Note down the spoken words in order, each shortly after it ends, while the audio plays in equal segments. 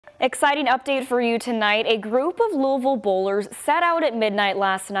Exciting update for you tonight. A group of Louisville bowlers set out at midnight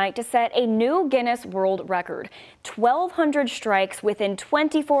last night to set a new Guinness World Record. 1,200 strikes within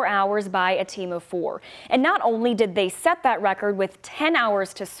 24 hours by a team of 4. And not only did they set that record with 10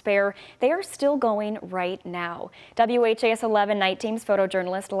 hours to spare, they are still going right now. WHAS 11 Night Team's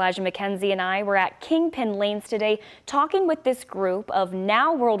photojournalist Elijah McKenzie and I were at Kingpin Lanes today talking with this group of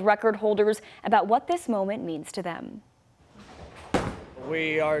now world record holders about what this moment means to them.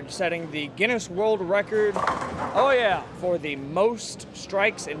 We are setting the Guinness World Record for the most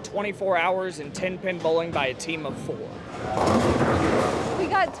strikes in 24 hours in 10-pin bowling by a team of 4. We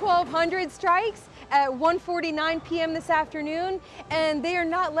got 1,200 strikes at 1:49 p.m. this afternoon, and they are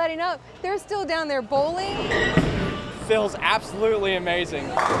not letting up. They're still down there bowling. Feels absolutely amazing.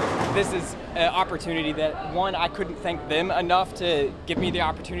 This is an opportunity that, I couldn't thank them enough to give me the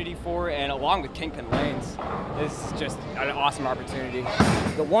opportunity for, and along with Kingpin Lanes, this is just an awesome opportunity.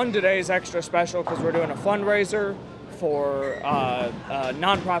 The one today is extra special because we're doing a fundraiser for a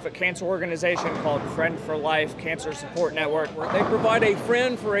nonprofit cancer organization called Friend for Life Cancer Support Network. They provide a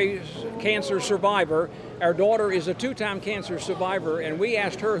friend for a cancer survivor. Our daughter is a 2-time cancer survivor, and we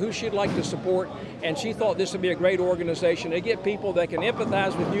asked her who she'd like to support, and she thought this would be a great organization. They get people that can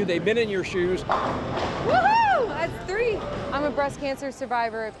empathize with you. They've been in your shoes. Woohoo! That's 3. I'm a breast cancer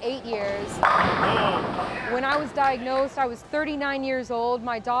survivor of 8 years. When I was diagnosed, I was 39 years old.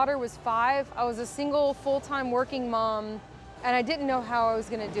 My daughter was 5. I was a single, full-time working mom, and I didn't know how I was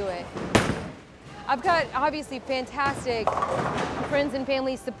going to do it. I've got obviously fantastic friends and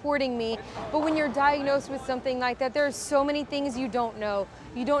family supporting me, but when you're diagnosed with something like that, there are so many things you don't know.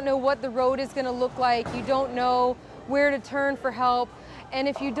 You don't know what the road is going to look like. You don't know where to turn for help. And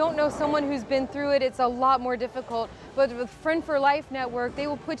if you don't know someone who's been through it, it's a lot more difficult. But with Friend for Life Network, they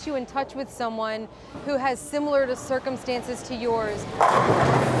will put you in touch with someone who has similar circumstances to yours.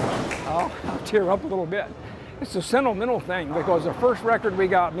 I'll tear up a little bit. It's a sentimental thing because the first record we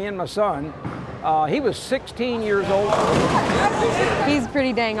got, me and my son, he was 16 years old. He's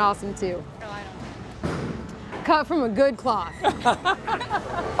pretty dang awesome too. Cut from a good cloth.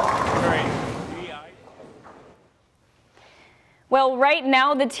 Well, right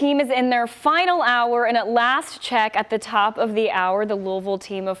now the team is in their final hour, and at last check at the top of the hour, the Louisville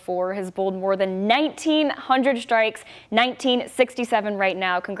team of 4 has bowled more than 1,900 strikes, 1967 right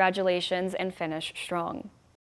now. Congratulations and finish strong.